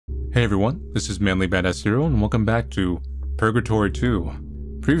Hey everyone, this is Manly Badass Hero and welcome back to Purgatory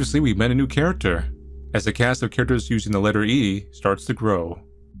 2. Previously we met a new character, as the cast of characters using the letter E starts to grow.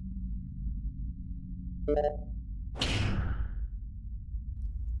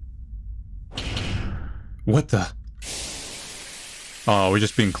 What the? Oh, we're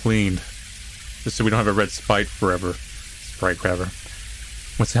just being cleaned. Just so we don't have a red sprite forever. Sprite grabber.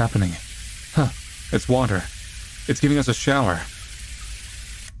 What's happening? Huh, it's water. It's giving us a shower.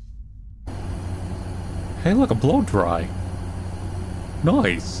 Hey, look, a blow dry.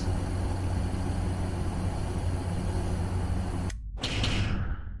 Nice.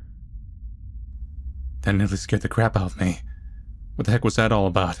 That nearly scared the crap out of me. What the heck was that all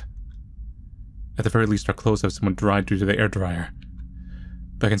about? At the very least, our clothes have somewhat dried due to the air dryer.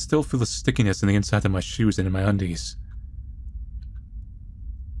 But I can still feel the stickiness in the inside of my shoes and in my undies.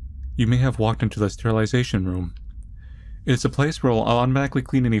 You may have walked into the sterilization room. It is a place where I'll automatically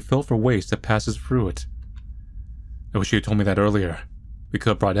clean any filth or waste that passes through it. I wish you had told me that earlier. We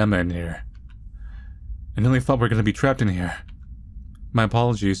could have brought Emma in here. I nearly thought we were going to be trapped in here. My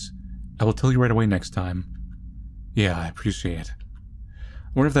apologies. I will tell you right away next time. Yeah, I appreciate it.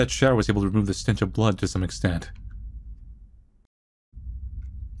 I wonder if that shower was able to remove the stench of blood to some extent.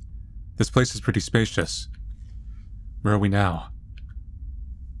 This place is pretty spacious. Where are we now?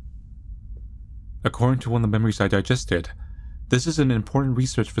 According to one of the memories I digested, this is an important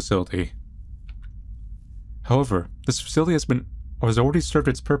research facility. However, this facility has already served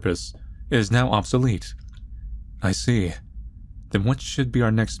its purpose. It is now obsolete. I see. Then what should be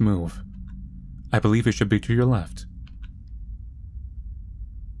our next move? I believe it should be to your left.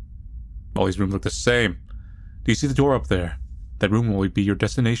 All these rooms look the same. Do you see the door up there? That room will be your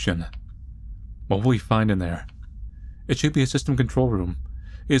destination. What will we find in there? It should be a system control room.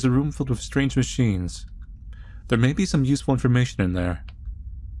 It is a room filled with strange machines. There may be some useful information in there.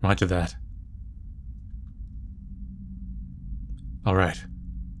 Roger that. Alright,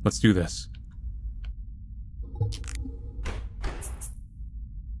 let's do this.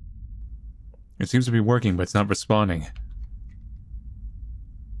 It seems to be working, but it's not responding.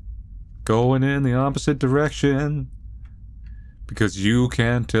 Going in the opposite direction. Because you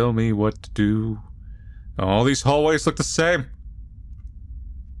can't tell me what to do. All these hallways look the same.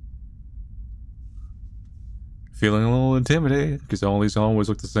 Feeling a little intimidated, because all these hallways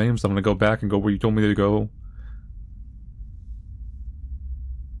look the same, so I'm gonna go back and go where you told me to go.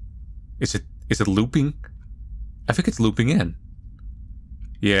 Is it looping? I think it's looping in.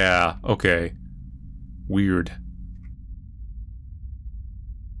 Yeah, okay. Weird.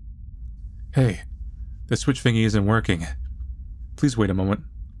 Hey, the switch thingy isn't working. Please wait a moment.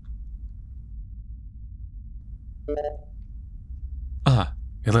 Ah,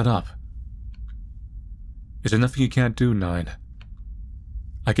 it lit up. Is there nothing you can't do, 9?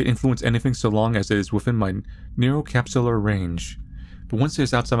 I can influence anything so long as it is within my neurocapsular range. But once it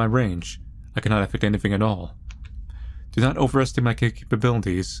is outside my range, I cannot affect anything at all. Do not overestimate my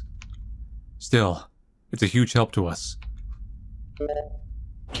capabilities. Still, it's a huge help to us.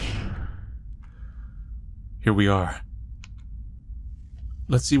 Here we are.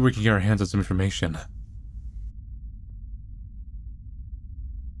 Let's see if we can get our hands on some information.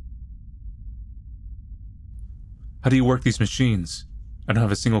 How do you work these machines? I don't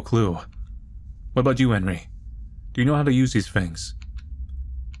have a single clue. What about you, Henry? Do you know how to use these things?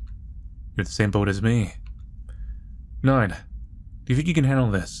 You're the same boat as me. 9. Do you think you can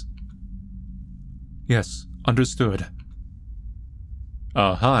handle this? Yes, understood.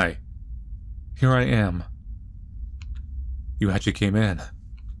 Hi. Here I am. You actually came in.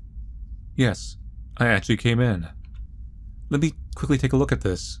 Yes, I actually came in. Let me quickly take a look at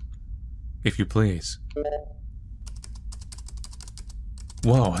this, if you please.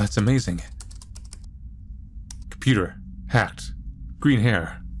 Whoa, that's amazing. Computer, hacked. Green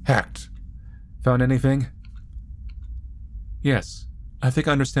hair, hacked. Found anything? Yes, I think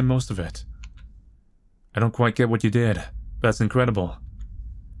I understand most of it. I don't quite get what you did, but that's incredible.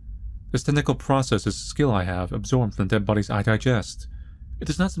 This technical process is a skill I have absorbed from the dead bodies I digest. It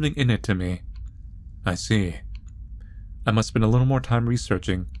is not something innate to me. I see. I must spend a little more time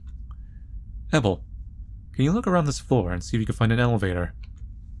researching. Ebel, can you look around this floor and see if you can find an elevator?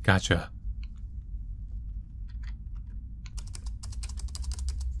 Gotcha.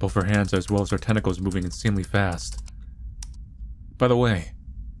 Both her hands as well as her tentacles moving insanely fast. By the way,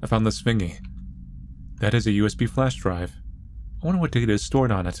 I found this thingy. That is a USB flash drive. I wonder what data is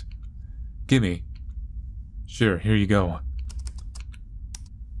stored on it. Gimme. Sure, here you go.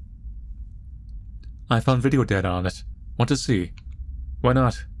 I found video data on it. Want to see? Why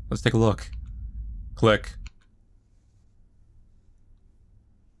not? Let's take a look. Click.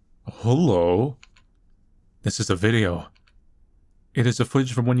 Hello? This is a video. It is a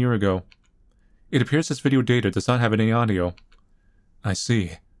footage from 1 year ago. It appears this video data does not have any audio. I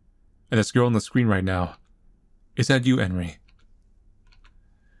see. And this girl on the screen right now. Is that you, Henry?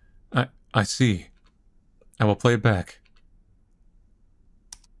 I see. I will play it back.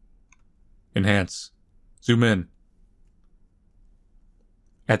 Enhance. Zoom in.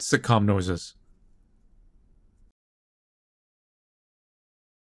 Add sitcom noises.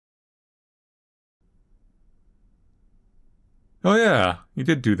 Oh yeah, you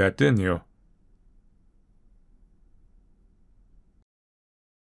did do that, didn't you?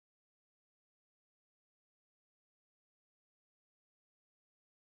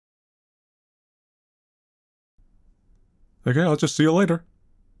 Okay, I'll just see you later.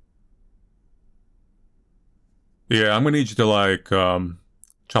 Yeah, I'm gonna need you to, like,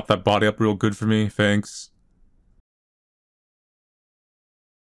 chop that body up real good for me, thanks.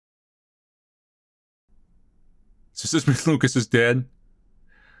 Does this mean Lucas is dead?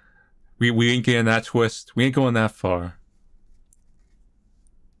 We ain't getting that twist. We ain't going that far.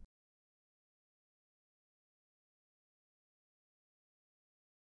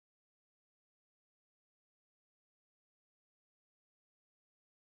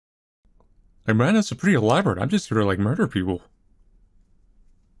 Like, Miranda's pretty elaborate. I'm just here to, like, murder people.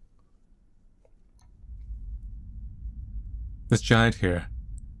 This giant here,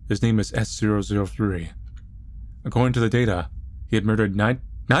 his name is S003. According to the data, he had murdered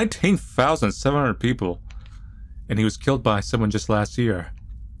 19,700 people, and he was killed by someone just last year.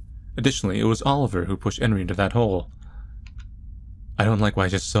 Additionally, it was Oliver who pushed Henry into that hole. I don't like what I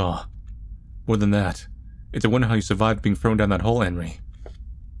just saw. More than that, it's a wonder how you survived being thrown down that hole, Henry.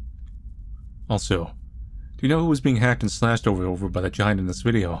 Also, do you know who was being hacked and slashed over by the giant in this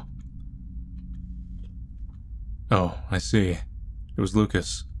video? Oh, I see. It was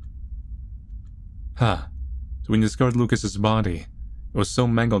Lucas. Huh. So when you discovered Lucas's body, it was so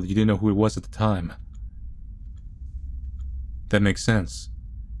mangled that you didn't know who it was at the time. That makes sense.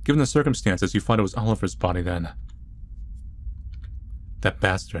 Given the circumstances, you thought it was Oliver's body then. That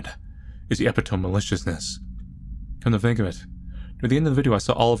bastard is the epitome of maliciousness. Come to think of it, near the end of the video I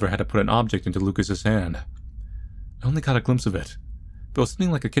saw Oliver had to put an object into Lucas's hand. I only got a glimpse of it, but it was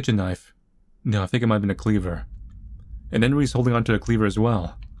something like a kitchen knife. No, I think it might have been a cleaver. And Henry's holding onto a cleaver as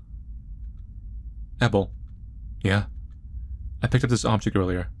well. Apple. Yeah? I picked up this object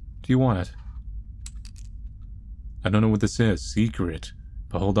earlier. Do you want it? I don't know what this is. Secret.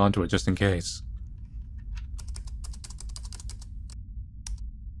 But hold on to it just in case.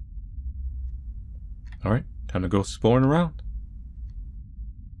 Alright, time to go exploring around.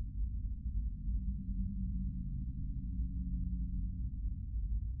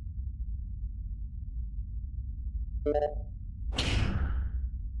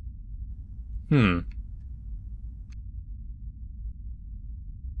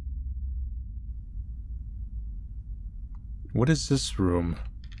 What is this room?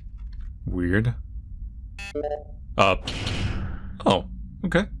 Weird. Up. Oh,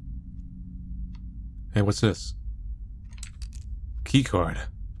 okay. Hey, what's this? Keycard.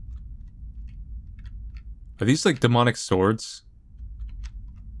 Are these like demonic swords?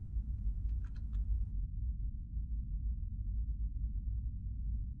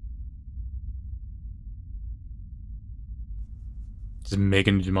 Just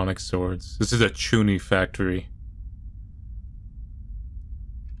making demonic swords. This is a Chuni factory.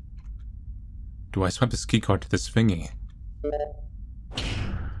 Do I swipe this keycard to this thingy?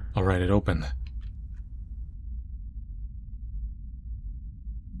 Alright, it opened.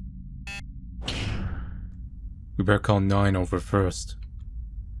 We better call 9 over first.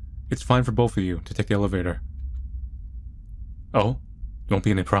 It's fine for both of you to take the elevator. Oh? Won't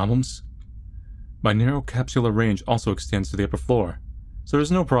be any problems? My narrow capsular range also extends to the upper floor, so there's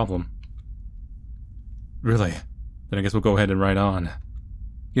no problem. Really? Then I guess we'll go ahead and ride on.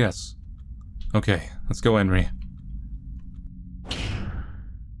 Yes. Okay, let's go, Henry.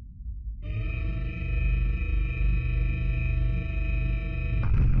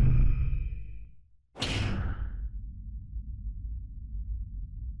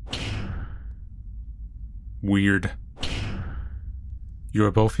 Weird. You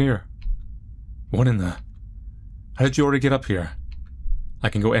are both here. What in the... How did you already get up here? I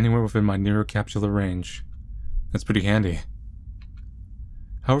can go anywhere within my neurocapsular range. That's pretty handy.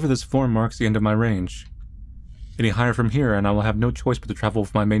 However, this floor marks the end of my range. Any higher from here and I will have no choice but to travel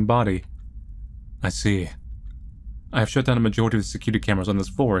with my main body. I see. I have shut down a majority of the security cameras on this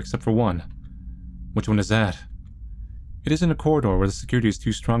floor except for one. Which one is that? It is in a corridor where the security is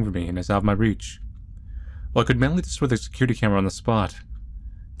too strong for me and is out of my reach. While I could manually destroy the security camera on the spot,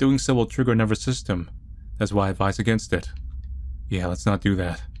 Doing so will trigger a nervous system. That's why I advise against it. Yeah, let's not do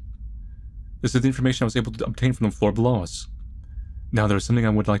that. This is the information I was able to obtain from the floor below us. Now there is something I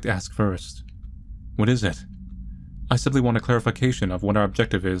would like to ask first. What is it? I simply want a clarification of what our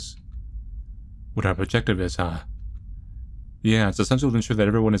objective is. What our objective is, huh? Yeah, it's essential to ensure that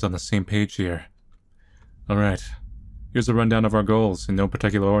everyone is on the same page here. Alright, here's a rundown of our goals in no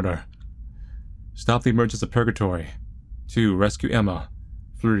particular order. Stop the emergence of Purgatory. 2. Rescue Emma.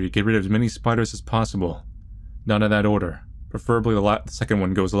 3. Get rid of as many spiders as possible. Not in that order. Preferably the second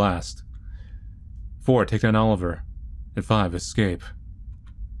one goes last. 4. Take down Oliver. And 5. Escape.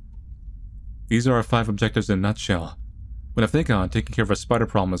 These are our 5 objectives in a nutshell. When I think on, taking care of a spider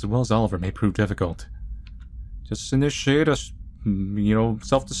problem as well as Oliver may prove difficult. Just initiate a,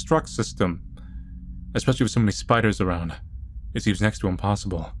 self-destruct system. Especially with so many spiders around. It seems next to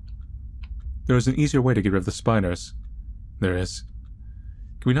impossible. There is an easier way to get rid of the spiders. There is.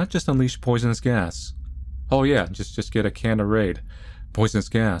 Can we not just unleash poisonous gas? Oh yeah, just get a can of Raid. Poisonous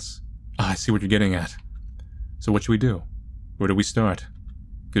gas. Ah, I see what you're getting at. So what should we do? Where do we start?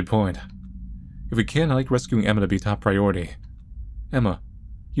 Good point. If we can, I'd like rescuing Emma to be top priority. Emma,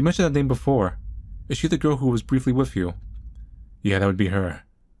 you mentioned that name before. Is she the girl who was briefly with you? Yeah, that would be her.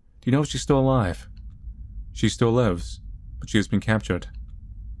 Do you know if she's still alive? She still lives, but she has been captured.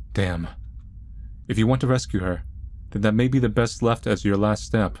 Damn. If you want to rescue her, then that may be the best left as your last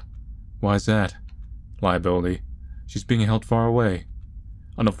step. Why is that? Liability. She's being held far away.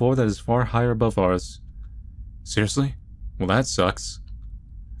 On a floor that is far higher above ours. Seriously? Well, that sucks.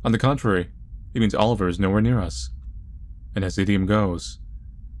 On the contrary, it means Oliver is nowhere near us. And as the idiom goes,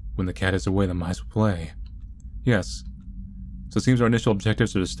 when the cat is away, the mice will play. Yes. So it seems our initial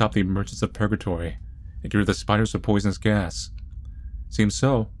objectives are to stop the emergence of Purgatory and get rid of the spiders with poisonous gas. Seems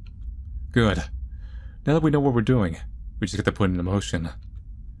so. Good. Now that we know what we're doing, we just get to put it into motion.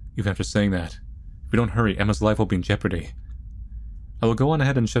 Even after saying that, if we don't hurry, Emma's life will be in jeopardy. I will go on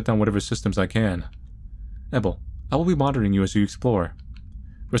ahead and shut down whatever systems I can. Ebel, I will be monitoring you as you explore.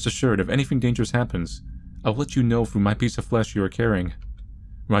 Rest assured, if anything dangerous happens, I will let you know through my piece of flesh you are carrying.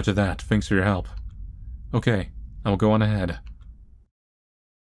 Roger that. Thanks for your help. Okay, I will go on ahead.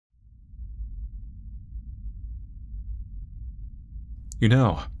 You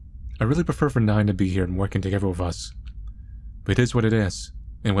know, I really prefer for 9 to be here and working together with us. But it is what it is.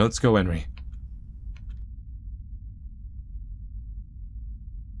 Anyway, let's go, Henry.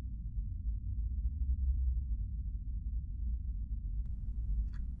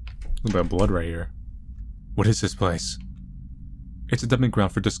 Look at that blood right here. What is this place? It's a dumping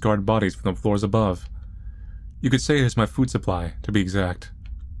ground for discarded bodies from the floors above. You could say it is my food supply, to be exact.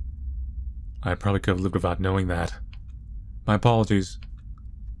 I probably could have lived without knowing that. My apologies.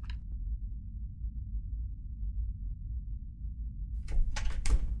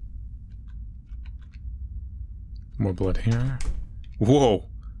 More blood here. Whoa!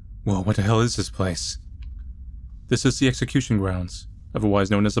 Whoa, what the hell is this place? This is the execution grounds, otherwise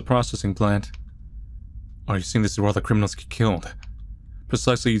known as the processing plant. Are you seeing this is where all the criminals get killed?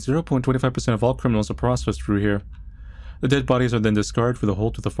 Precisely 0.25% of all criminals are processed through here. The dead bodies are then discarded through the hole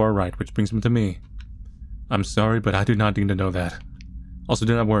to the far right, which brings them to me. I'm sorry, but I do not need to know that. Also,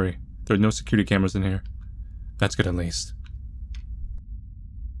 do not worry. There are no security cameras in here. That's good at least.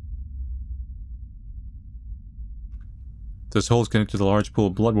 This hole is connected to the large pool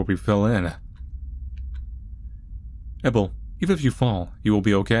of blood where we fill in. Ebel, even if you fall, you will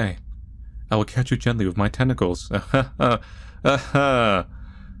be okay. I will catch you gently with my tentacles. Okay,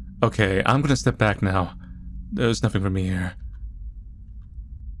 I'm gonna step back now. There's nothing for me here.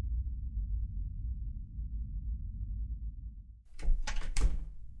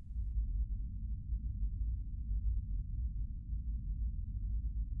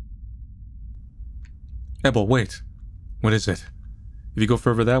 Ebel, wait. What is it? If you go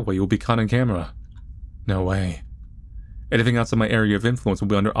further that way, you will be caught on camera. No way. Anything outside my area of influence will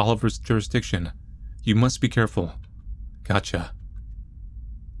be under Oliver's jurisdiction. You must be careful. Gotcha.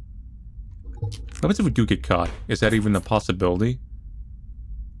 What happens if we do get caught? Is that even a possibility?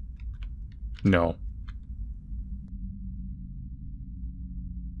 No.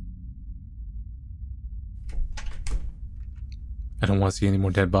 I don't want to see any more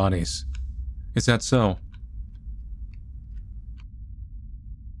dead bodies. Is that so?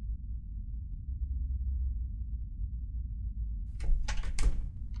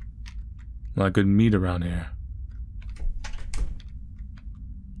 A lot of good meat around here.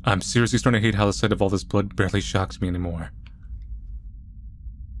 I'm seriously starting to hate how the sight of all this blood barely shocks me anymore.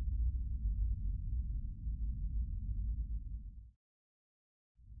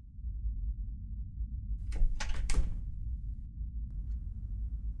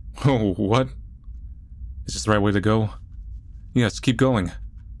 Oh, what? Is this the right way to go? Yes, keep going.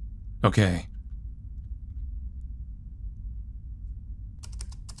 Okay.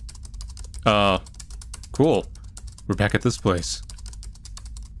 Cool. We're back at this place.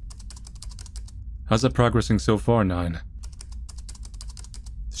 How's that progressing so far, 9? Did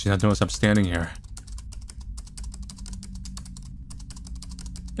she not notice I'm standing here?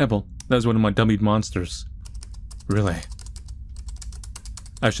 Ebel, that was one of my dummied monsters. Really?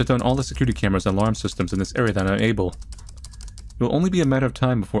 I've shut down all the security cameras and alarm systems in this area that I'm able. It will only be a matter of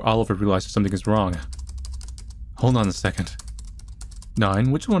time before Oliver realizes something is wrong. Hold on a second.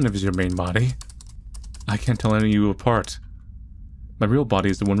 9, which one is your main body? I can't tell any of you apart. My real body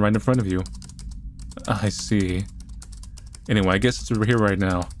is the one right in front of you. I see. Anyway, I guess it's over here right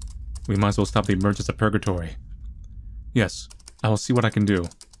now. We might as well stop the emergence of Purgatory. Yes, I will see what I can do.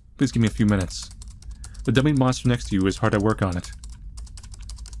 Please give me a few minutes. The dummy monster next to you is hard at work on it.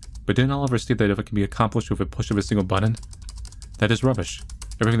 But didn't Oliver state that if it can be accomplished with a push of a single button? That is rubbish.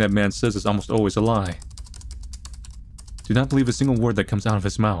 Everything that man says is almost always a lie. Do not believe a single word that comes out of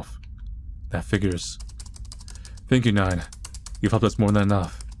his mouth. That figures. Thank you, 9. You've helped us more than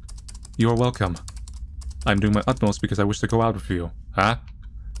enough. You are welcome. I'm doing my utmost because I wish to go out with you. Huh?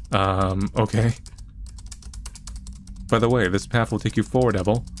 Okay. By the way, this path will take you forward,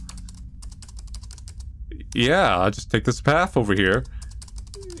 Ebel. Yeah, I'll just take this path over here.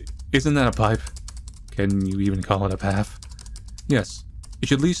 Isn't that a pipe? Can you even call it a path? Yes. It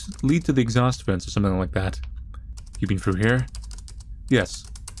should at least lead to the exhaust vents or something like that. You mean through here? Yes.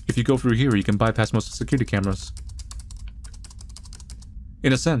 If you go through here, you can bypass most of the security cameras.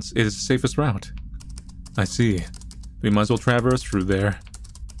 In a sense, it is the safest route. I see. We might as well traverse through there.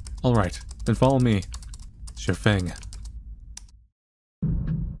 Alright, then follow me. Sure thing.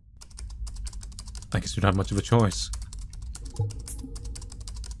 I guess you don't have much of a choice.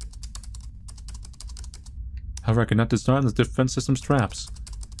 However, I cannot discern the defense system's traps.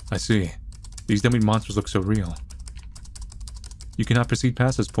 I see. These dummy monsters look so real. You cannot proceed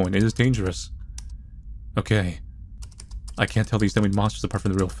past this point. It is dangerous. Okay. I can't tell these dummy monsters apart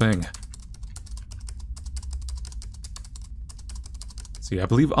from the real thing. See, I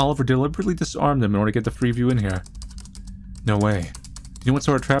believe Oliver deliberately disarmed them in order to get the free view in here. No way. Do you know what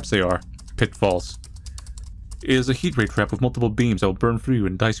sort of traps they are? Pitfalls. It is a heat ray trap with multiple beams that will burn through you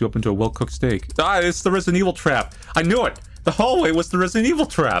and dice you up into a well-cooked steak. Ah, it's the Resident Evil trap! I knew it! The hallway was the Resident Evil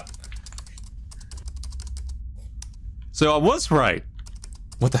trap! So I was right!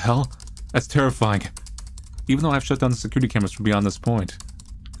 What the hell? That's terrifying. Even though I've shut down the security cameras from beyond this point.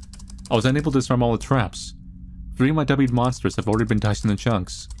 I was unable to disarm all the traps. 3 of my dummied monsters have already been diced into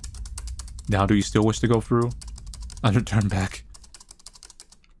chunks. Now do you still wish to go through? I'll return back.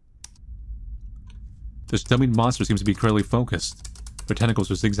 This dummied monster seems to be clearly focused. Their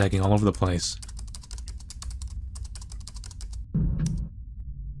tentacles are zigzagging all over the place.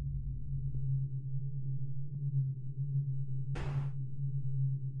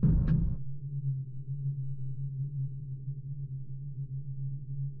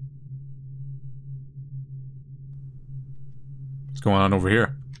 What's going on over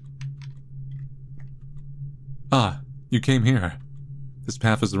here? Ah, you came here. This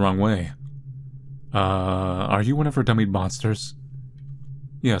path is the wrong way. Are you one of her dummied monsters?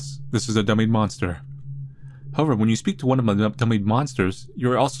 Yes, this is a dummied monster. However, when you speak to one of my dummied monsters,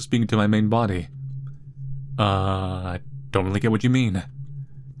 you're also speaking to my main body. I don't really get what you mean.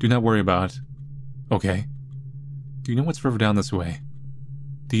 Do not worry about it. Okay. Do you know what's further down this way?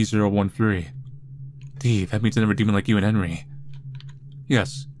 D013. D, that means another demon like you and Henry.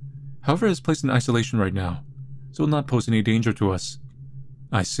 Yes. However, it is placed in isolation right now, so it will not pose any danger to us.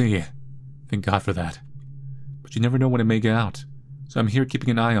 I see. Thank God for that. But you never know when it may get out, so I'm here keeping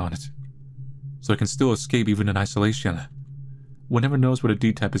an eye on it. So it can still escape even in isolation. One never knows what a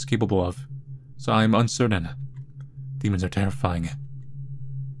D-type is capable of, so I am uncertain. Demons are terrifying.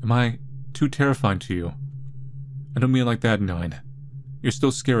 Am I too terrifying to you? I don't mean it like that, 9. You're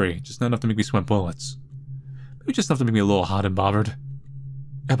still scary, just not enough to make me sweat bullets. Maybe just enough to make me a little hot and bothered.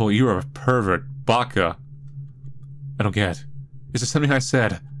 Ebel, you're a pervert. Baka. I don't get. Is this something I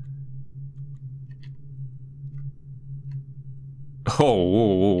said? Oh,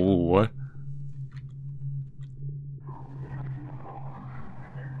 whoa, whoa, whoa, what?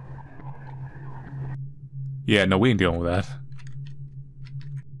 Yeah, no, we ain't dealing with that.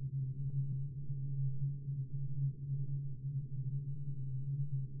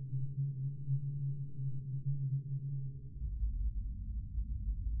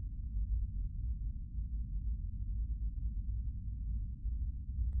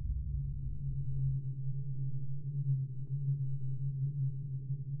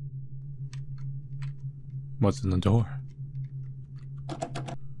 What's in the door?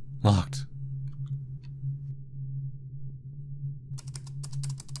 Locked.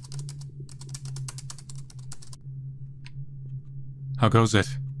 How goes it?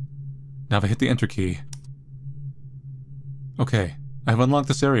 Now if I hit the enter key. Okay, I have unlocked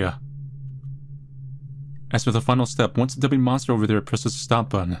this area. As for the final step, once the dubbing monster over there presses the stop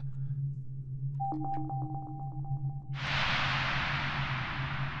button.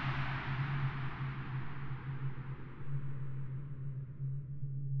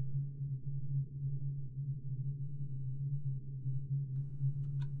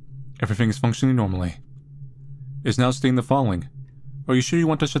 Everything is functioning normally. It is now stating the following. Are you sure you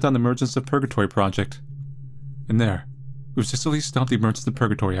want to shut down the emergence of Purgatory project? And there. We've successfully stopped the emergence of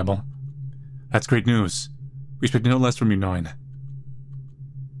Purgatory, Abel. That's great news. We expect no less from you, 9.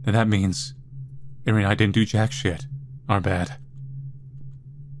 And that means Henry and I didn't do jack shit. Our bad.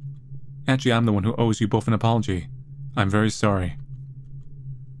 Actually, I'm the one who owes you both an apology. I'm very sorry.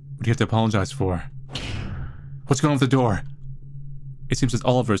 What do you have to apologize for? What's going on with the door? It seems that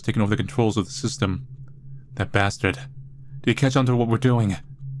Oliver has taken over the controls of the system. That bastard. Did you catch on to what we're doing?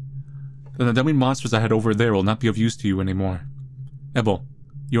 Then the dummy monsters I had over there will not be of use to you anymore. Ebel,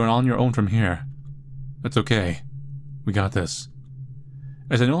 you are on your own from here. That's okay. We got this.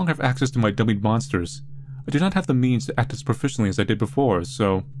 As I no longer have access to my dummied monsters, I do not have the means to act as proficiently as I did before,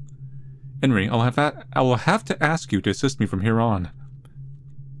 so... Henry, I will have to ask you to assist me from here on.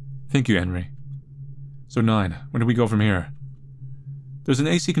 Thank you, Henry. So 9, where do we go from here? There's an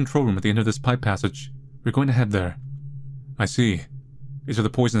AC control room at the end of this pipe passage. We're going to head there. I see. Is it the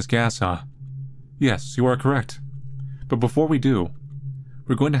poisonous gas, huh? Yes, you are correct. But before we do,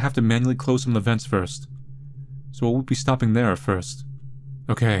 we're going to have to manually close some of the vents first. So we'll be stopping there first.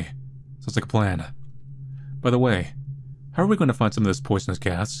 Okay, sounds like a plan. By the way, how are we going to find some of this poisonous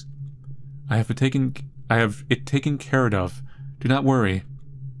gas? I have it taken care of. Do not worry.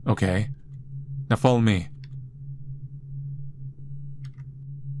 Okay. Now follow me.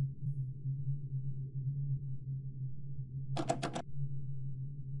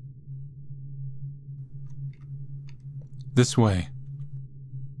 This way.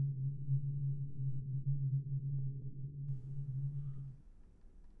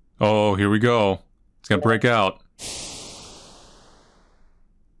 Oh, here we go. It's gonna break out.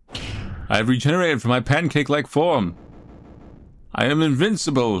 I have regenerated from my pancake-like form. I am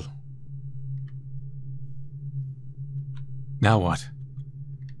invincible. Now what?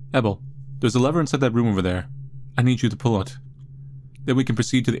 Ebel, there's a lever inside that room over there. I need you to pull it. Then we can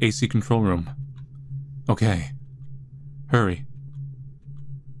proceed to the AC control room. Okay. Hurry.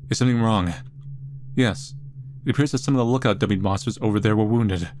 Is something wrong? Yes. It appears that some of the lookout dummied monsters over there were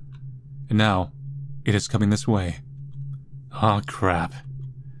wounded. And now, it is coming this way. Ah, crap.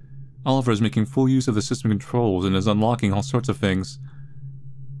 Oliver is making full use of the system controls and is unlocking all sorts of things.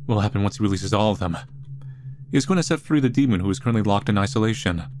 What will happen once he releases all of them? He is going to set free the demon who is currently locked in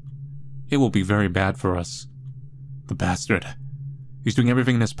isolation. It will be very bad for us. The bastard. He's doing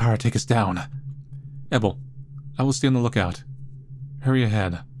everything in his power to take us down. Ebel, I will stay on the lookout. Hurry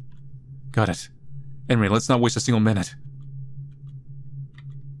ahead. Got it. Henry, let's not waste a single minute.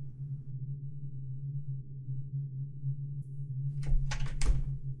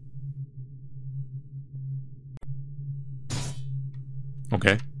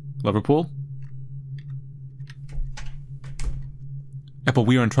 Okay. Lever pull. Ebel,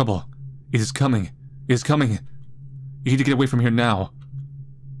 we are in trouble. It is coming. It is coming. You need to get away from here now.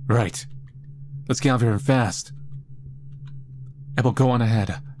 Right. Let's get out of here and fast. Ebel, go on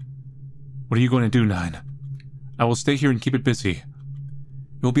ahead. What are you going to do, 9? I will stay here and keep it busy.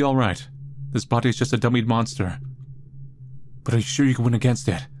 It will be alright. This body is just a dummied monster. But are you sure you can win against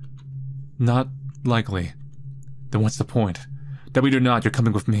it? Not likely. Then what's the point? Dummied or not, you're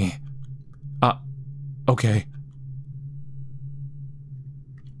coming with me. Okay.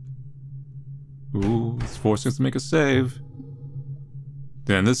 Ooh, it's forcing us to make a save.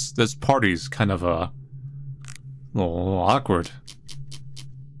 Then this party's kind of a little awkward.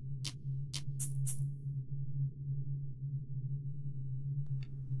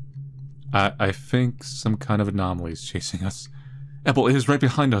 I think some kind of anomaly is chasing us. Ebel, it is right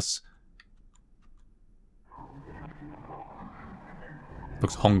behind us.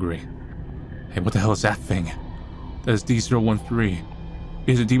 Looks hungry. Hey, what the hell is that thing? That is D013.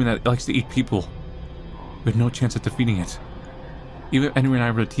 It is a demon that likes to eat people. We have no chance of defeating it. Even if Henry and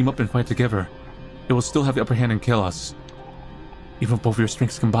I were to team up and fight together, it will still have the upper hand and kill us. Even with both your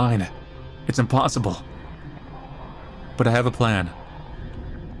strengths combined, it's impossible. But I have a plan.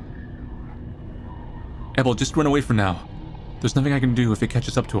 Ebel, just run away for now. There's nothing I can do if it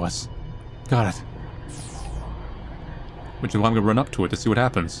catches up to us. Got it. which is why I'm gonna run up to it to see what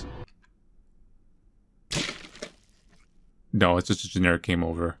happens. No, it's just a generic game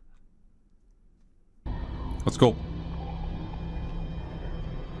over. Let's go.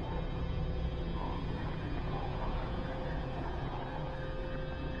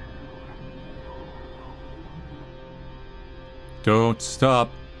 Don't stop.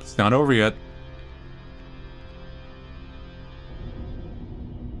 It's not over yet.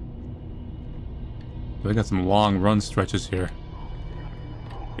 They got some long run stretches here.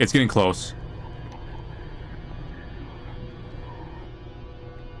 It's getting close.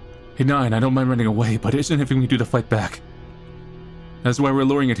 Hey, 9, I don't mind running away, but isn't anything we can do to fight back? That's why we're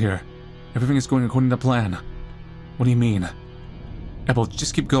luring it here. Everything is going according to plan. What do you mean? Apple,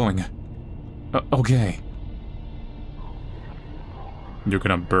 just keep going. Okay. You're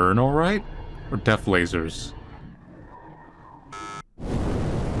gonna burn, alright? Or death lasers?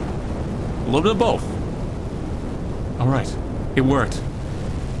 A little bit of both. Alright, it worked.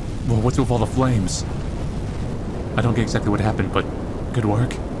 Well, what's with all the flames? I don't get exactly what happened, but good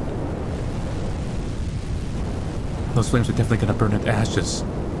work. Those flames are definitely gonna burn into ashes.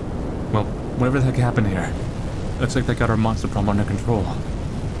 Well, whatever the heck happened here, looks like they got our monster problem under control.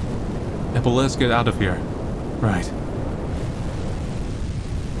 Apple, let's get out of here. Right.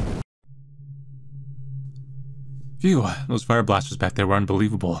 Phew, those fire blasters back there were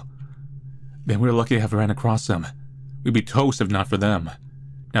unbelievable. Man, we were lucky to have ran across them. We'd be toast if not for them.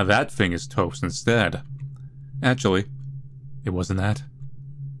 Now that thing is toast instead. Actually, it wasn't that.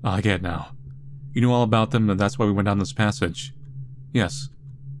 Oh, I get it now. You knew all about them, and that's why we went down this passage. Yes.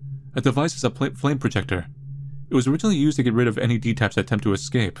 A device is a flame projector. It was originally used to get rid of any D-types that attempt to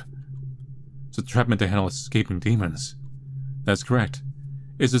escape. It's a trap meant to handle escaping demons. That's correct.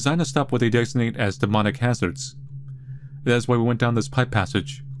 It's designed to stop what they designate as demonic hazards. That is why we went down this pipe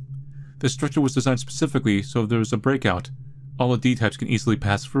passage. This structure was designed specifically so if there is a breakout, all the D-types can easily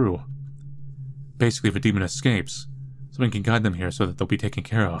pass through. Basically, if a demon escapes, someone can guide them here so that they'll be taken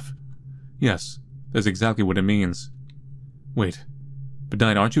care of. Yes, that's exactly what it means. Wait, but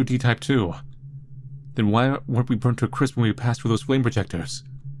 9, aren't you D-type too? Then why weren't we burnt to a crisp when we passed through those flame projectors?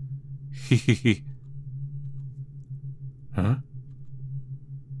 Hehehe. Huh?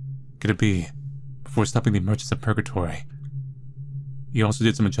 Could it be before stopping the emergence of Purgatory? You also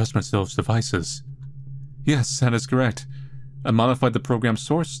did some adjustments to those devices. Yes, that is correct. I modified the program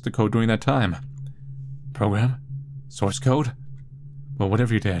source code during that time. Program? Source code? Well,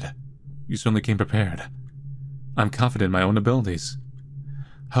 whatever you did, you certainly came prepared. I'm confident in my own abilities.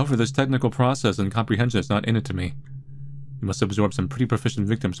 However, this technical process and comprehension is not in it to me. You must absorb some pretty proficient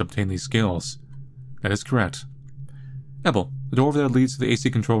victims to obtain these skills. That is correct. Ebel, the door over there leads to the AC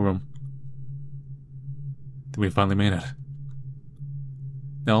control room. Then we finally made it.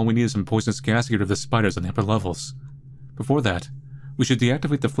 Now all we need is some poisonous gas to get rid of the spiders on the upper levels. Before that, we should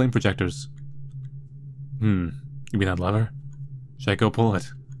deactivate the flame projectors. You mean that lever? Should I go pull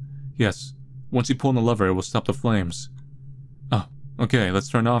it? Yes. Once you pull on the lever, it will stop the flames. Oh, okay, let's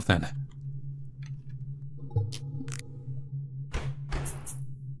turn it off then.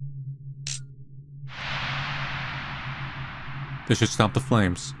 This should stop the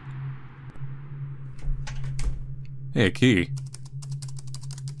flames. Hey, a key.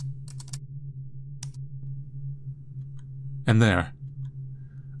 And there.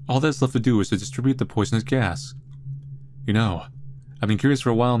 All that's left to do is to distribute the poisonous gas. You know, I've been curious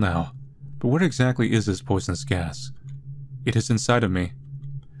for a while now, but what exactly is this poisonous gas? It is inside of me.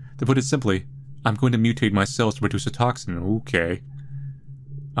 To put it simply, I'm going to mutate my cells to produce a toxin. Okay.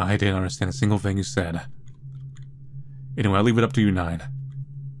 I didn't understand a single thing you said. Anyway, I'll leave it up to you, 9.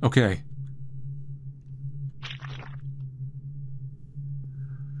 Okay.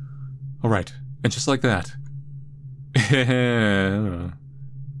 Alright, and just like that.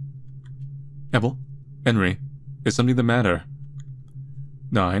 Ebel? Henry? Is something the matter?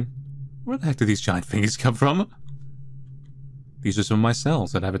 9? Where the heck did these giant thingies come from? These are some of my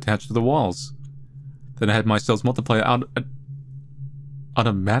cells that I've attached to the walls. Then I had my cells multiply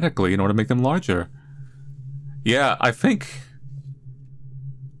automatically in order to make them larger. Yeah, I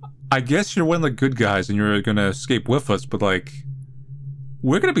guess you're one of the good guys and you're gonna escape with us, but like,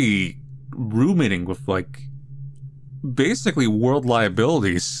 we're gonna be roommating with like, basically world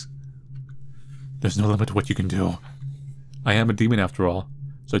liabilities. There's no limit to what you can do. I am a demon after all,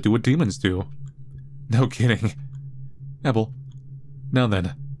 so I do what demons do. No kidding. Ebel, now then,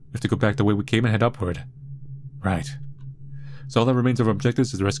 we have to go back the way we came and head upward. Right. So all that remains of our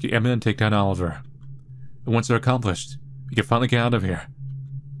objectives is to rescue Emma and take down Oliver. And once they're accomplished, we can finally get out of here.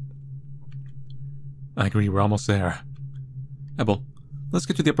 I agree, we're almost there. Ebel, let's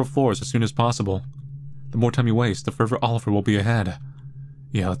get to the upper floors as soon as possible. The more time you waste, the further Oliver will be ahead.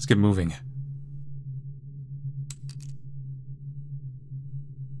 Yeah, let's get moving.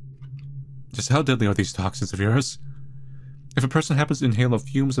 Just how deadly are these toxins of yours? If a person happens to inhale the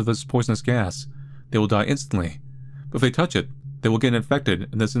fumes of this poisonous gas, they will die instantly. But if they touch it, they will get infected,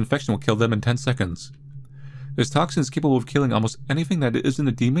 and this infection will kill them in 10 seconds. This toxin is capable of killing almost anything that isn't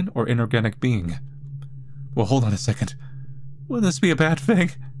a demon or inorganic being. Well, hold on a second. Wouldn't this be a bad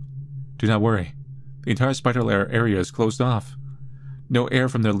thing? Do not worry. The entire spider lair area is closed off. No air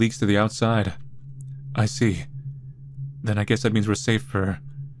from there leaks to the outside. I see. Then I guess that means we're safe for...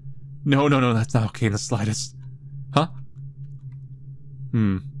 No, that's not okay in the slightest. Huh?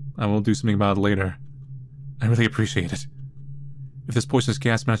 I will do something about it later. I really appreciate it. If this poisonous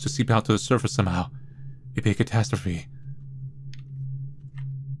gas managed to seep out to the surface somehow, it'd be a catastrophe.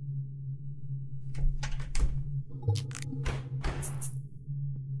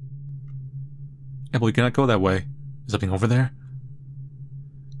 Abel, you cannot go that way. Is something over there?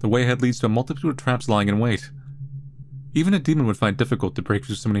 The way ahead leads to a multitude of traps lying in wait. Even a demon would find it difficult to break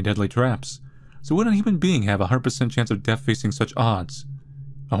through so many deadly traps. So would a human being have a 100% chance of death facing such odds?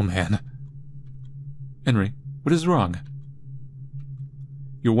 Oh man. Henry, what is wrong?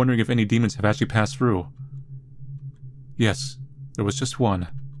 You're wondering if any demons have actually passed through. Yes, there was just one.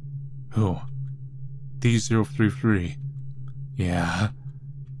 Who? D033. Yeah.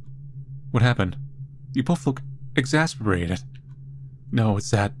 What happened? You both look exasperated. No,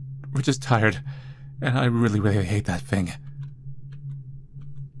 it's that. We're just tired. And I really hate that thing.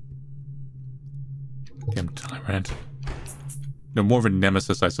 Damn tyrant. No, more of a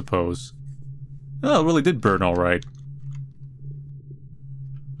nemesis, I suppose. Oh, it really did burn alright.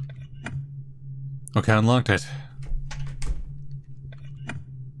 Okay, I unlocked it.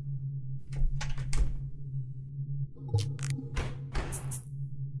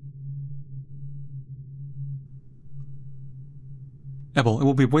 Ebel, it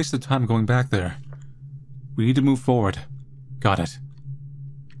will be a waste of time going back there. We need to move forward. Got it.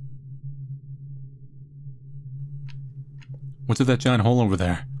 What's with that giant hole over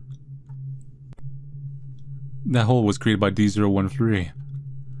there? That hole was created by D013.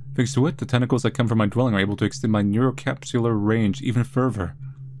 Thanks to it, the tentacles that come from my dwelling are able to extend my neurocapsular range even further.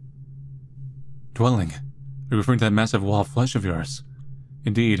 Dwelling? Are you referring to that massive wall of flesh of yours?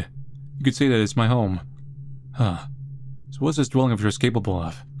 Indeed. You could say that it's my home. Huh. So what is this dwelling of yours capable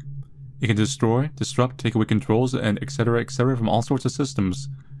of? It can destroy, disrupt, take away controls, and etc. from all sorts of systems.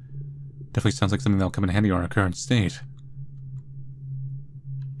 Definitely sounds like something that'll come in handy on our current state.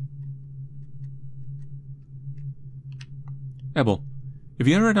 Ebel, if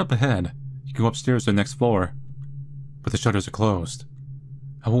you enter it up ahead, you can go upstairs to the next floor. But the shutters are closed.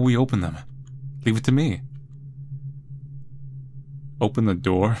 How will we open them? Leave it to me. Open the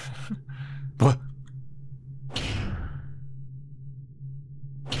door? But...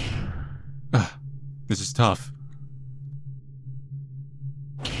 This is tough.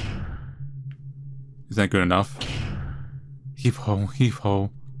 Is that good enough? Heave ho, heave ho.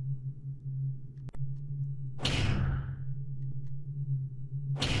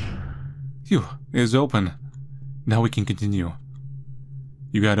 Phew, it is open. Now we can continue.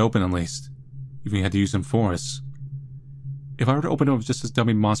 You got open at least. Even you had to use some force. If I were to open it with just as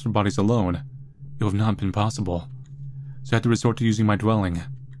dummy monster bodies alone, it would have not been possible. So I had to resort to using my dwelling.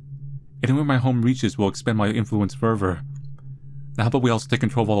 Anywhere my home reaches will expand my influence further. Now how about we also take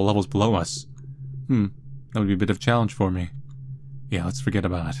control of all the levels below us? That would be a bit of a challenge for me. Yeah, let's forget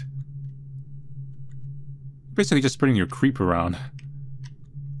about it. Basically just spreading your creep around.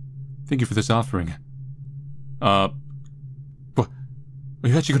 Thank you for this offering. What? Are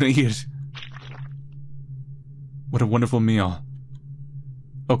you actually gonna eat it? What a wonderful meal.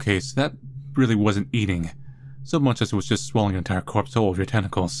 Okay, so that really wasn't eating, so much as it was just swallowing an entire corpse whole of your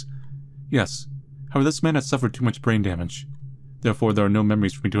tentacles. Yes, however this man has suffered too much brain damage. Therefore there are no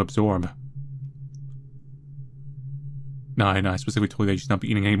memories for me to absorb. No, I specifically told you that you should not be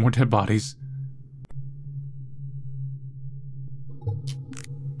eating any more dead bodies.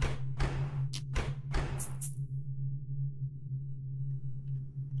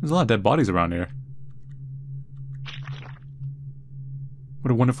 There's a lot of dead bodies around here.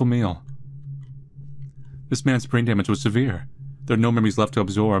 What a wonderful meal. This man's brain damage was severe. There are no memories left to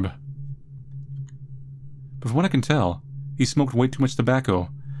absorb. But from what I can tell, he smoked way too much tobacco.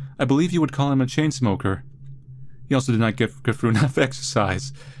 I believe you would call him a chain smoker. He also did not get through enough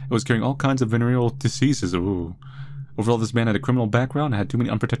exercise and was carrying all kinds of venereal diseases. Ooh. Overall, this man had a criminal background and had too many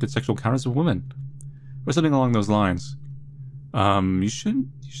unprotected sexual encounters with women. Or something along those lines. You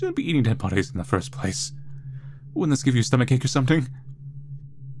shouldn't be eating dead bodies in the first place. Wouldn't this give you a stomachache or something?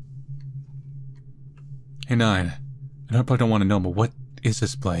 Hey, Nine. I know I probably don't want to know, but what is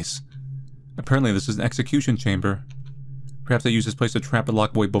this place? Apparently this is an execution chamber. Perhaps they use this place to trap and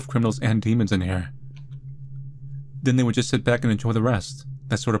lock away both criminals and demons in here. Then they would just sit back and enjoy the rest.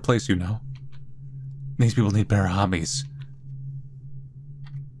 That sort of place, you know. These people need better hobbies.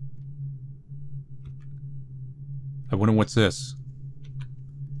 I wonder what's this.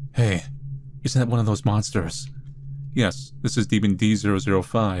 Hey, isn't that one of those monsters? Yes, this is Demon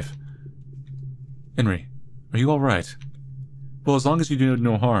D005. Henry, are you alright? Well, as long as you do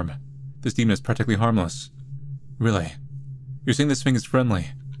no harm. This demon is practically harmless. Really? You're saying this thing is friendly?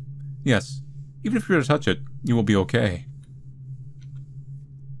 Yes. Even if you were to touch it, you will be okay.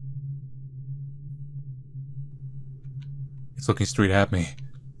 It's looking straight at me.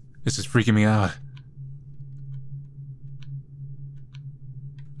 This is freaking me out.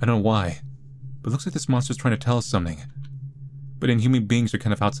 I don't know why, but it looks like this monster's trying to tell us something. But inhuman beings are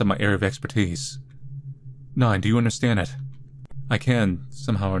kind of outside my area of expertise. Nine, do you understand it? I can,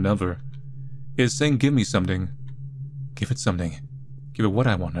 somehow or another. It is saying give me something. Give it something. Give it what,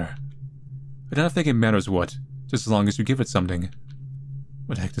 I wonder? I don't think it matters what, just as long as you give it something.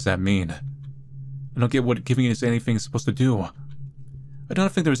 What the heck does that mean? I don't get what giving it anything is supposed to do. I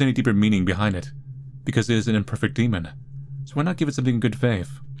don't think there is any deeper meaning behind it, because it is an imperfect demon. So why not give it something in good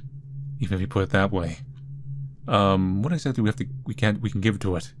faith? Even if you put it that way. What exactly we can give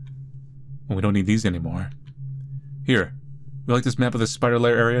to it? Well, we don't need these anymore. Here. You like this map of the spider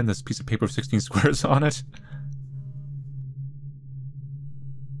lair area and this piece of paper with 16 squares on it?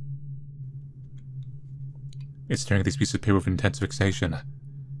 It's staring at these pieces of paper with intense fixation.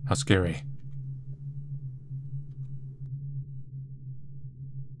 How scary.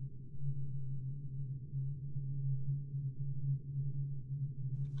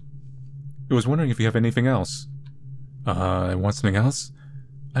 I was wondering if you have anything else. I want something else?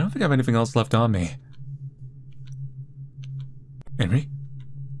 I don't think I have anything else left on me. Henry?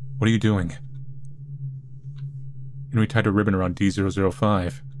 What are you doing? Henry tied a ribbon around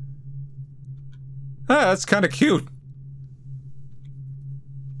D005. Ah, that's kinda cute!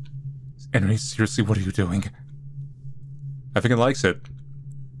 Henry, seriously, what are you doing? I think it likes it.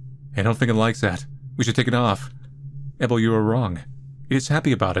 I don't think it likes that. We should take it off. Ebel, you were wrong. It is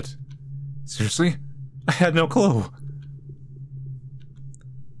happy about it. Seriously? I had no clue.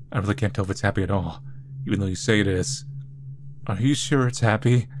 I really can't tell if it's happy at all, even though you say it is. Are you sure it's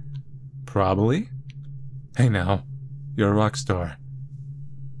happy? Probably. Hey now, you're a rock star.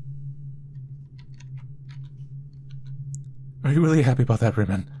 Are you really happy about that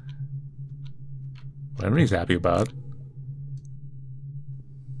ribbon? What everybody's happy about.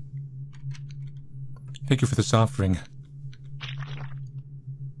 Thank you for this offering.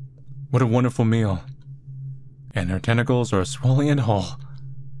 What a wonderful meal. And her tentacles are swelling and whole.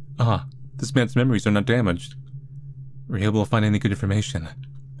 Ah, this man's memories are not damaged. Were you able to find any good information?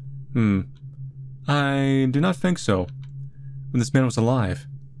 I do not think so. When this man was alive,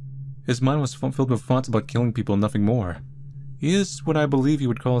 his mind was filled with thoughts about killing people and nothing more. He is what I believe you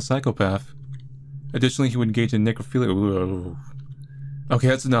would call a psychopath. Additionally, he would engage in necrophilia. Ooh. Okay,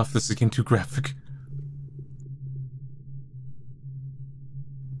 that's enough. This is getting too graphic.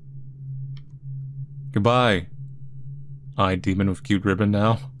 Goodbye. Eye demon with cute ribbon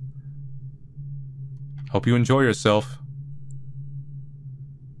now. Hope you enjoy yourself.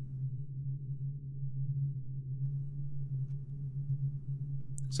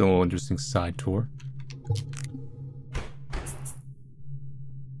 It's a little interesting side tour.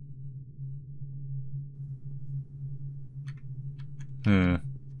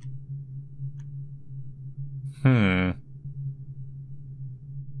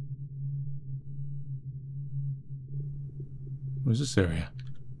 What is this area?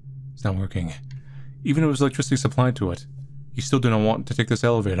 It's not working. Even if there was electricity supplied to it, you still do not want to take this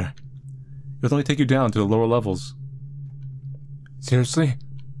elevator. It will only take you down to the lower levels. Seriously?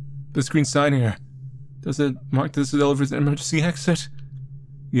 This green sign here, does it mark this elevator as an emergency exit?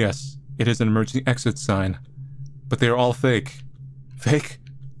 Yes, it is an emergency exit sign. But they are all fake. Fake?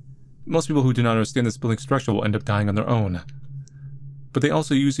 Most people who do not understand this building structure will end up dying on their own. But they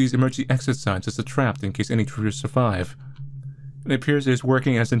also use these emergency exit signs as a trap in case any intruders survive. And it appears it is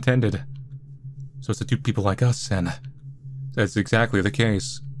working as intended. So it's the two people like us, then. That's exactly the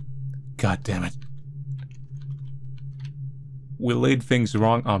case. God damn it. We laid things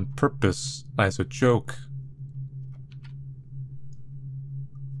wrong on purpose, as a joke.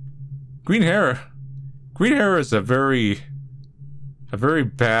 Green hair. Green hair is a very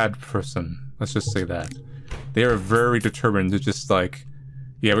bad person. Let's just say that. They are very determined to just like,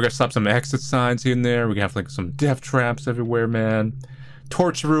 yeah, we're gonna stop some exit signs here and there. We're gonna have like some death traps everywhere, man.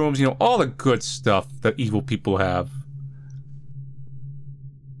 torture rooms, you know, all the good stuff that evil people have.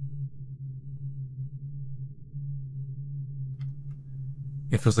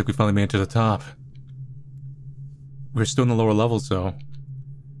 It feels like we finally made it to the top. We're still in the lower levels, though.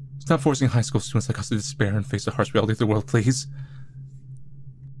 Stop forcing high school students like us to despair and face the harsh reality of the world, please.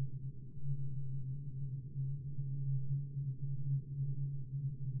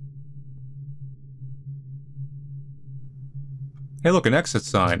 Hey look, an exit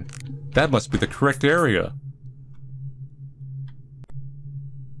sign. That must be the correct area.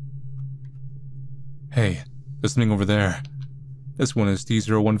 Hey, there's something over there. This one is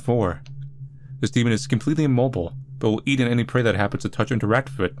D014. This demon is completely immobile, but will eat any prey that happens to touch or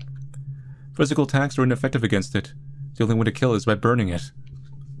interact with it. Physical attacks are ineffective against it. The only way to kill it is by burning it.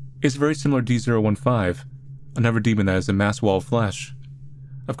 It's very similar to D015, another demon that has a mass wall of flesh.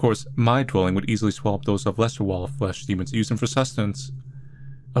 Of course, my dwelling would easily swallow up those of lesser wall of flesh demons using for sustenance.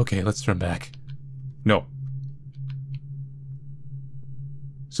 Okay, let's turn back. No.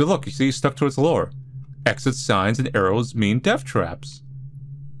 So look, you see, stuck towards the lower. Exit signs and arrows mean death traps.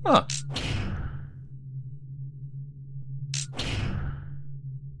 Huh.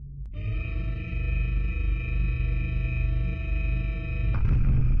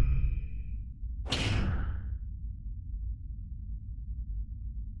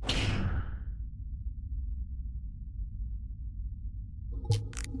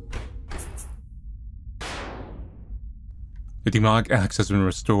 The demonic axe has been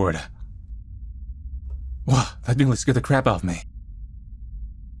restored. Wow, that nearly scared the crap out of me.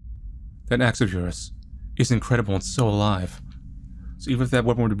 That axe of yours is incredible and so alive. So even if that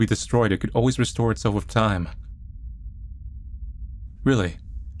weapon were to be destroyed, it could always restore itself with time. Really,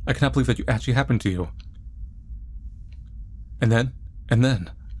 I cannot believe that you actually happened to you. And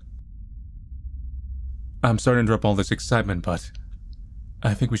then. I'm starting to drop all this excitement, but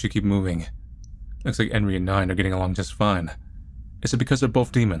I think we should keep moving. Looks like Henry and Nine are getting along just fine. Is it because they're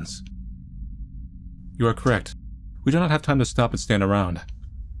both demons? You are correct. We do not have time to stop and stand around.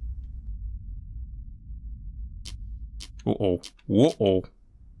 Uh-oh. Uh-oh.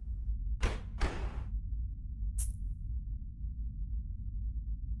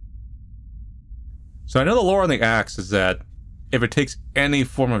 So I know the lore on the axe is that if it takes any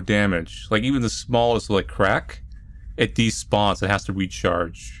form of damage, like even the smallest like crack, it despawns, it has to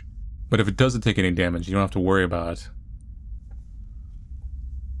recharge. But if it doesn't take any damage, you don't have to worry about it.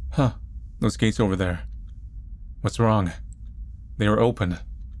 Huh. Those gates over there. What's wrong? They are open.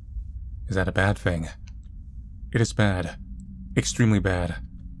 Is that a bad thing? It is bad. Extremely bad.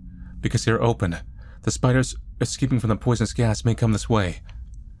 Because they are open, the spiders escaping from the poisonous gas may come this way.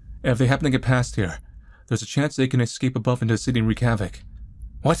 And if they happen to get past here, there's a chance they can escape above into the city and wreak havoc.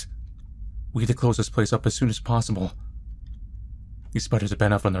 What? We need to close this place up as soon as possible. These spiders are bad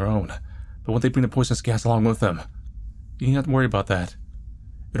enough on their own, but won't they bring the poisonous gas along with them? You need not worry about that.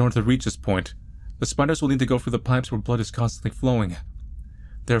 In order to reach this point, the spiders will need to go through the pipes where blood is constantly flowing.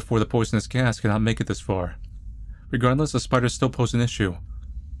 Therefore, the poisonous gas cannot make it this far. Regardless, the spiders still pose an issue.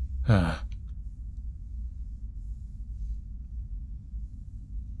 I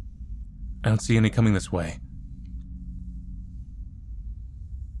don't see any coming this way.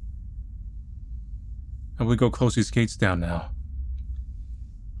 How will we go close these gates down now?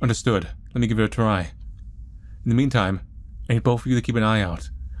 Understood. Let me give it a try. In the meantime, I need both of you to keep an eye out.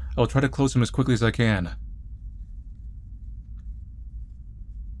 I will try to close them as quickly as I can.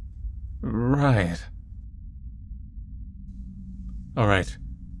 Right. Alright.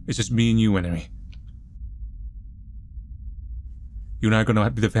 It's just me and you, Henry. You and I are going to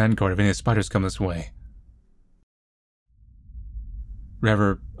be the vanguard if any spiders come this way.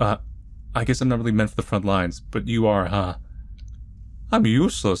 Rather, I guess I'm not really meant for the front lines, but you are, huh? I'm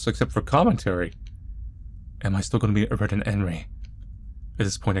useless except for commentary. Am I still going to be alert than Henry? At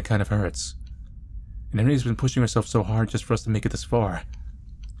this point, it kind of hurts. And Henry's been pushing herself so hard just for us to make it this far.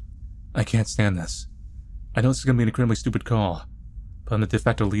 I can't stand this. I know this is going to be an incredibly stupid call, but I'm the de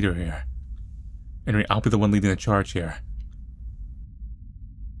facto leader here. Henry, I'll be the one leading the charge here.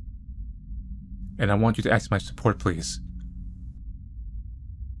 And I want you to ask my support, please.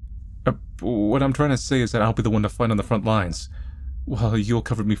 What I'm trying to say is that I'll be the one to fight on the front lines, while you'll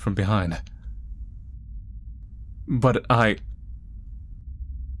cover me from behind. But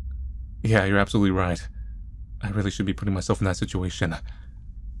Yeah, you're absolutely right. I really should be putting myself in that situation.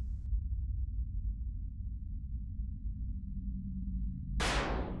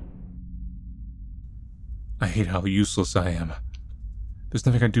 I hate how useless I am. There's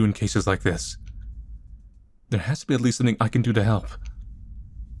nothing I can do in cases like this. There has to be at least something I can do to help.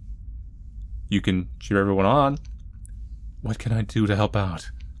 You can cheer everyone on. What can I do to help out?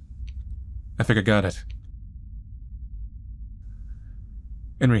 I think I got it.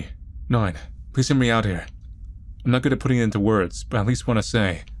 Henry, 9, please hear me out here. I'm not good at putting it into words, but I at least want to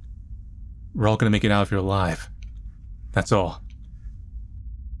say, we're all gonna make it out of here alive. That's all.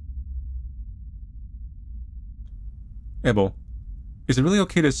 Abel, is it really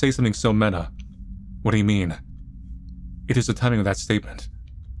okay to say something so meta? What do you mean? It is the timing of that statement.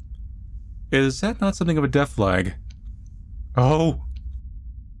 Is that not something of a death flag? Oh!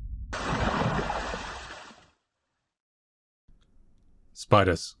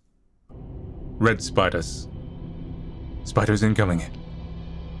 Spiders. Red spiders. Spiders incoming.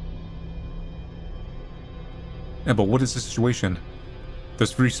 Abel, what is the situation?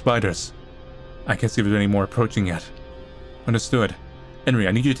 There's 3 spiders. I can't see if there's any more approaching yet. Understood. Henry,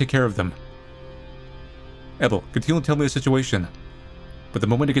 I need you to take care of them. Abel, continue to tell me the situation. But the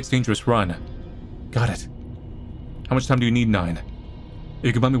moment it gets dangerous, run. Got it. How much time do you need, 9? If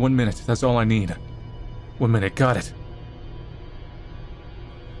you can buy me 1 minute, that's all I need. 1 minute, got it.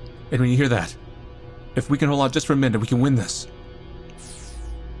 Henry, you hear that? If we can hold out just for a minute, we can win this.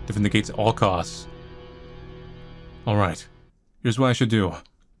 Defend the gates at all costs. Alright. Here's what I should do.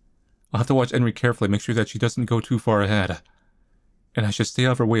 I'll have to watch Henry carefully, make sure that she doesn't go too far ahead. And I should stay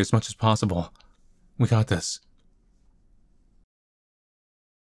out of her way as much as possible. We got this.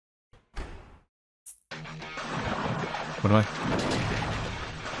 What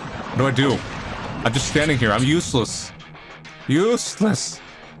do I do? I'm just standing here. I'm useless. Useless!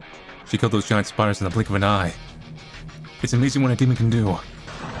 She killed those giant spiders in the blink of an eye. It's amazing what a demon can do.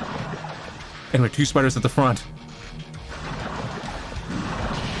 Anyway, 2 spiders at the front.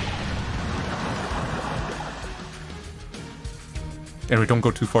 Anyway, don't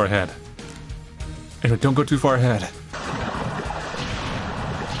go too far ahead. Anyway, don't go too far ahead.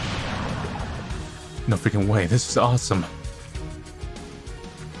 No freaking way, this is awesome.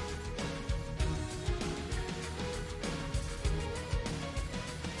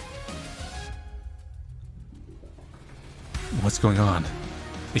 What's going on?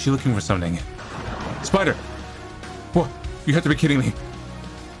 Is she looking for something? Spider! What? You have to be kidding me.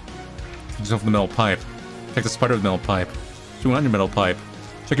 Take yourself the metal pipe. Take the spider with the metal pipe. Swing on your metal pipe.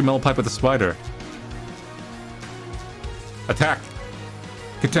 Check your metal pipe with the spider. Attack!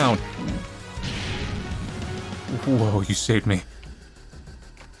 Get down! Whoa, you saved me.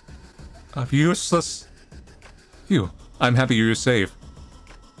 I'm useless. Phew, I'm happy you're safe.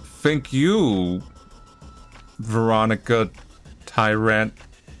 Thank you, Veronica Tyrant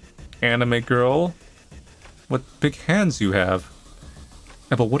Anime Girl. What big hands you have.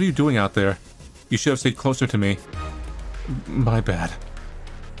 Yeah, but what are you doing out there? You should have stayed closer to me. My bad.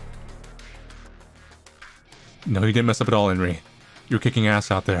 No, you didn't mess up at all, Henry. You're kicking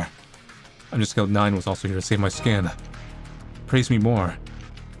ass out there. I'm just glad 9 was also here to save my skin. Praise me more.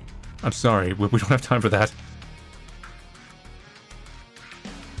 I'm sorry, we don't have time for that.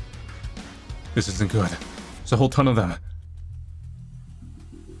 This isn't good. There's a whole ton of them.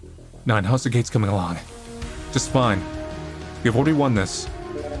 9, how's the gates coming along? Just fine. We've already won this.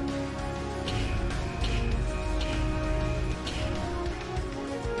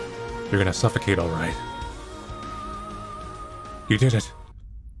 You're gonna suffocate, alright. You did it.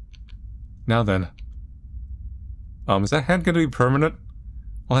 Now then. Is that hand gonna be permanent?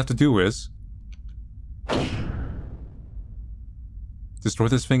 All I have to do is... destroy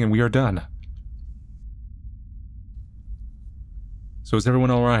this thing and we are done. So is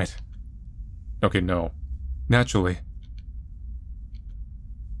everyone alright? Okay, no. Naturally.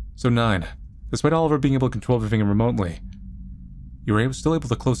 So 9. Despite Oliver being able to control everything remotely, you were still able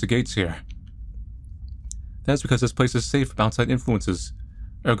to close the gates here. That is because this place is safe from outside influences.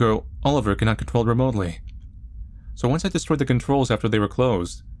 Ergo, Oliver cannot control it remotely. So once I destroyed the controls after they were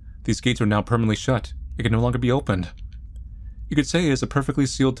closed, these gates are now permanently shut. It can no longer be opened. You could say it is a perfectly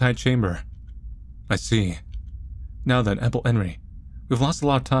sealed tight chamber. I see. Now then, Henry, we've lost a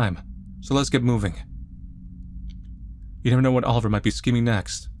lot of time, so let's get moving. You never know what Oliver might be scheming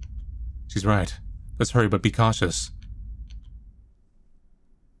next. She's right. Let's hurry, but be cautious.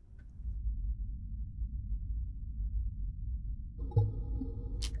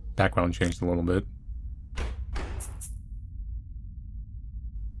 Background changed a little bit.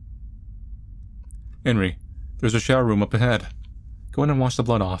 Henry, there's a shower room up ahead. Go in and wash the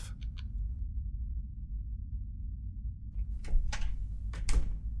blood off.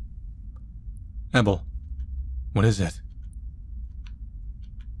 Abel, what is it?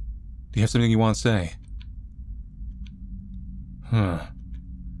 Do you have something you want to say? Huh.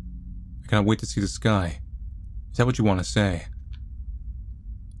 I cannot wait to see the sky. Is that what you want to say?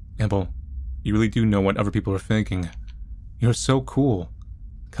 Abel, you really do know what other people are thinking. You're so cool.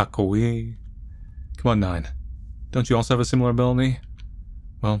 Kakoi. Come on, 9. Don't you also have a similar ability?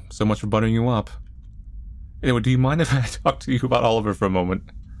 Well, so much for buttering you up. Anyway, do you mind if I talk to you about Oliver for a moment?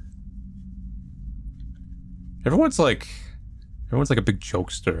 Everyone's like a big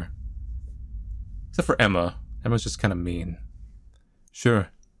jokester. Except for Emma. Emma's just kind of mean. Sure,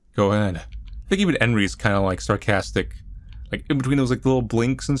 go ahead. I think even Henry's kind of like sarcastic. Like in between those like little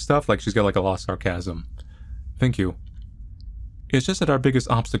blinks and stuff, like she's got like a lot of sarcasm. Thank you. It's just that our biggest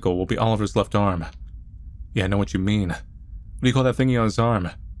obstacle will be Oliver's left arm. Yeah, I know what you mean. What do you call that thingy on his arm?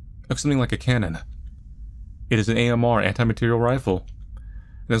 Looks something like a cannon. It is an AMR, anti-material rifle.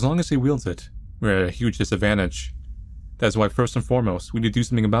 And as long as he wields it, we're at a huge disadvantage. That is why first and foremost, we need to do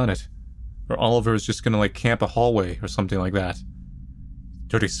something about it. Or Oliver is just gonna like camp a hallway or something like that.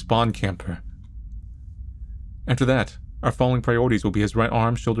 Dirty spawn camper. After that, our following priorities will be his right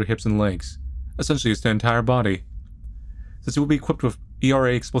arm, shoulder, hips, and legs. Essentially his entire body. Since it will be equipped with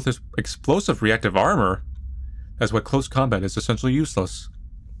ERA explosive reactive armor, that's why close combat is essentially useless.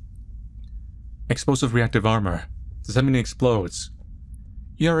 Explosive reactive armor. Does that mean it explodes?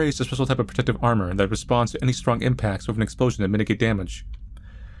 ERA is a special type of protective armor that responds to any strong impacts with an explosion to mitigate damage.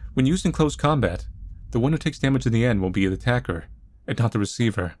 When used in close combat, the one who takes damage in the end will be the attacker, and not the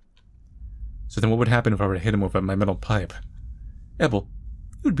receiver. So then what would happen if I were to hit him with my metal pipe? Ebel,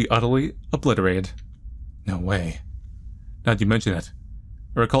 you would be utterly obliterated. No way. Now that you mention it,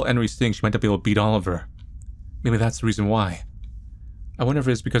 I recall Henry's saying she might not be able to beat Oliver. Maybe that's the reason why. I wonder if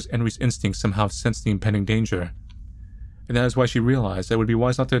it is because Henry's instincts somehow sensed the impending danger. And that is why she realized that it would be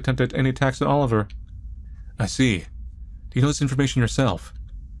wise not to attempt any attacks on Oliver. I see. Do you know this information yourself?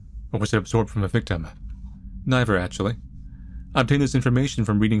 Or was it absorbed from a victim? Neither, actually. I obtained this information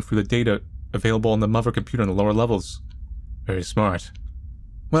from reading through the data available on the mother computer on the lower levels. Very smart.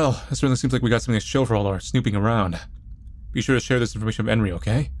 Well, it certainly seems like we got something to show for all our snooping around. Be sure to share this information with Henry,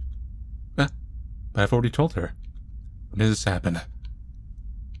 okay? But I've already told her. When did this happen?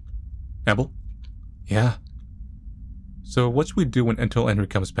 Abel? Yeah? So what should we do until Henry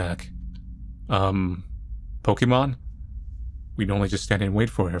comes back? Pokemon? We'd only just stand and wait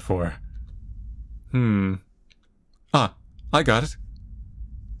for her for... Ah, I got it.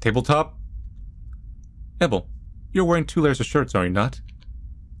 Tabletop? Ebel, you're wearing 2 layers of shirts, are you not?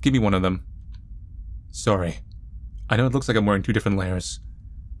 Give me one of them. Sorry. I know it looks like I'm wearing 2 different layers,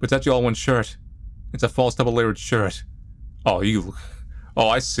 but it's actually all one shirt. It's a false double-layered shirt. Oh, Oh,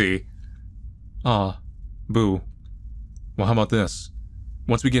 I see. Ah, boo. Well, how about this?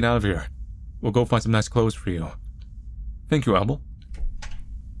 Once we get out of here, we'll go find some nice clothes for you. Thank you, Abel.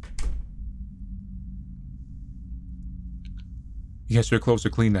 Yes, your clothes are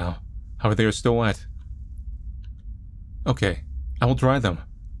clean now. However, they are still wet. Okay, I will dry them.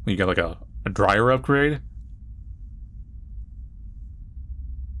 You got like a dryer upgrade?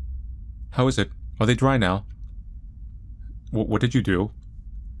 How is it? Are they dry now? What did you do?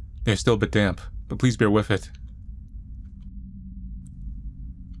 They're still a bit damp, but please bear with it.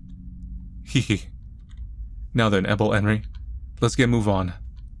 Hehe. Now then, Ebel Henry, let's get a move on.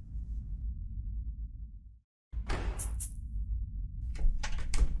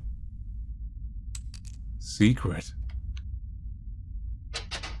 Secret.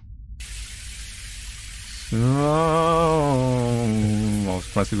 Oh, I was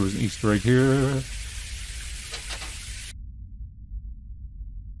surprised there was an Easter egg here.